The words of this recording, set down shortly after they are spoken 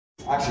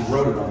I actually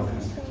wrote it on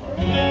acoustic guitar.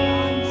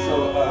 So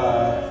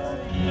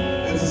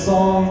it's a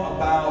song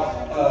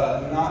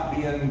about not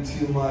being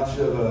too much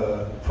of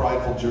a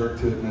prideful jerk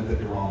to admit that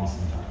you're wrong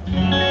sometimes.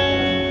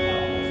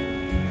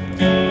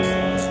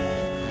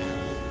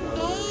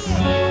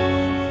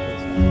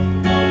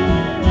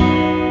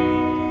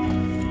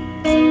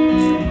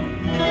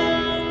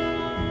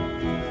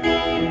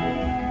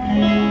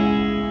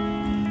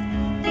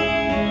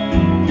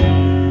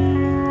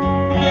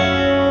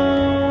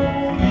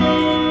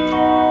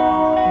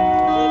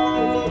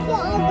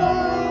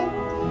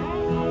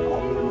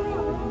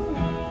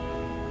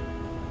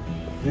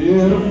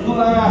 In a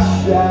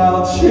flash,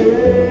 I'll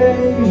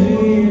change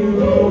the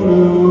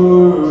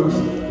universe,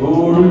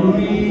 or at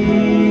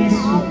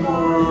least the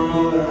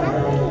world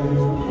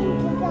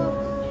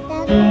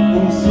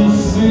I'm so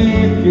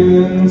sick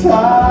and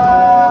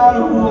tired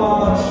of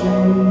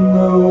watching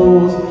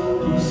those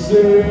who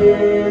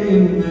say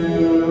you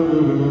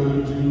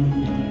never do.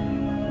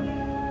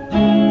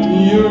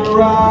 You're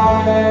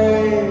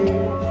right.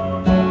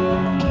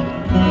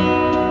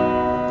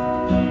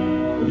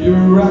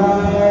 You're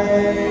right.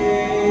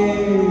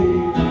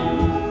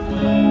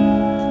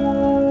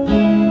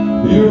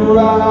 You're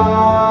right.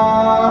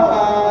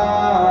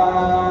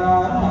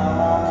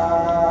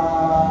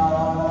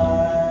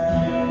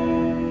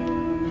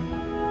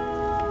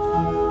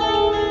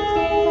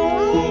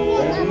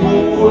 And the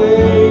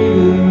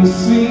waiting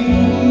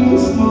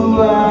seems to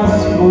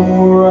last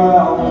for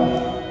hours.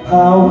 I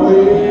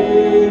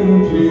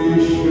wait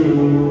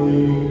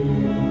patiently,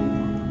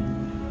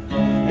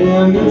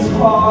 and it's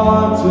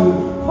hard to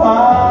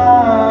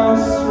find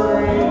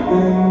strength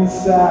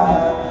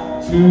inside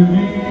to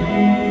be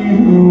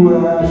who I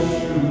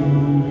should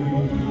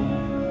be.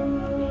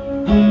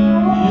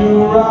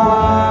 You're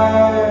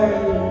right.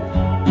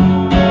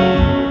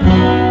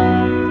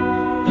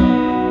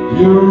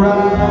 You're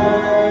right.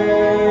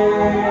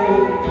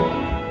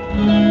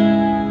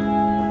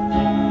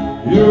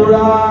 You're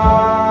right.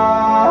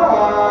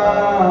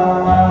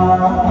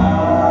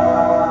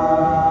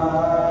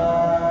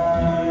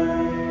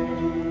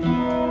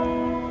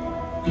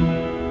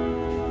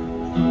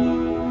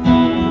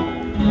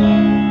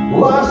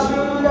 Why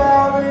should I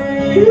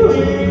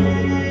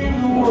believe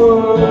the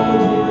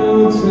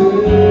words you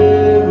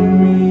tell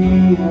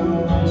me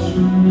are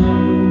true?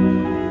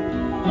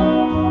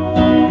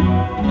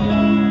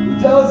 It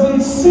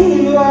doesn't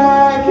seem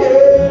like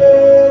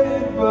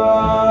anybody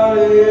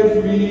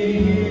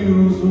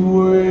feels the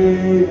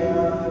way I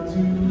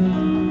do.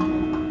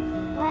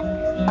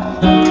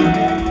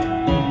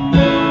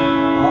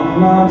 I'm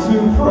not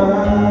too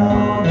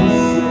proud to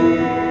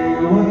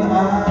say when I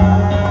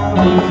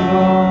was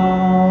wrong.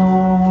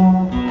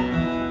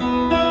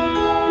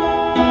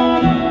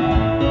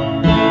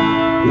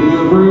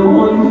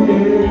 Everyone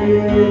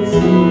hates to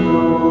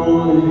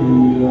know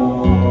it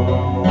all.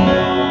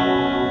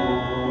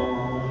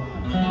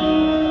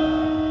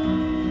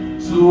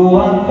 So I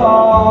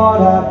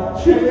thought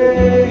I'd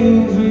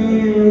change the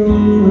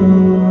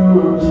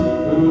universe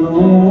and the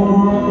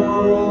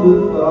world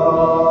that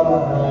thought I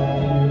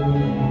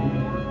knew.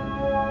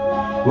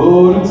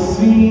 But it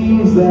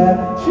seems that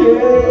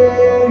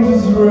change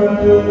is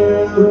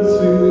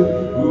relative.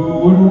 Who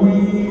would we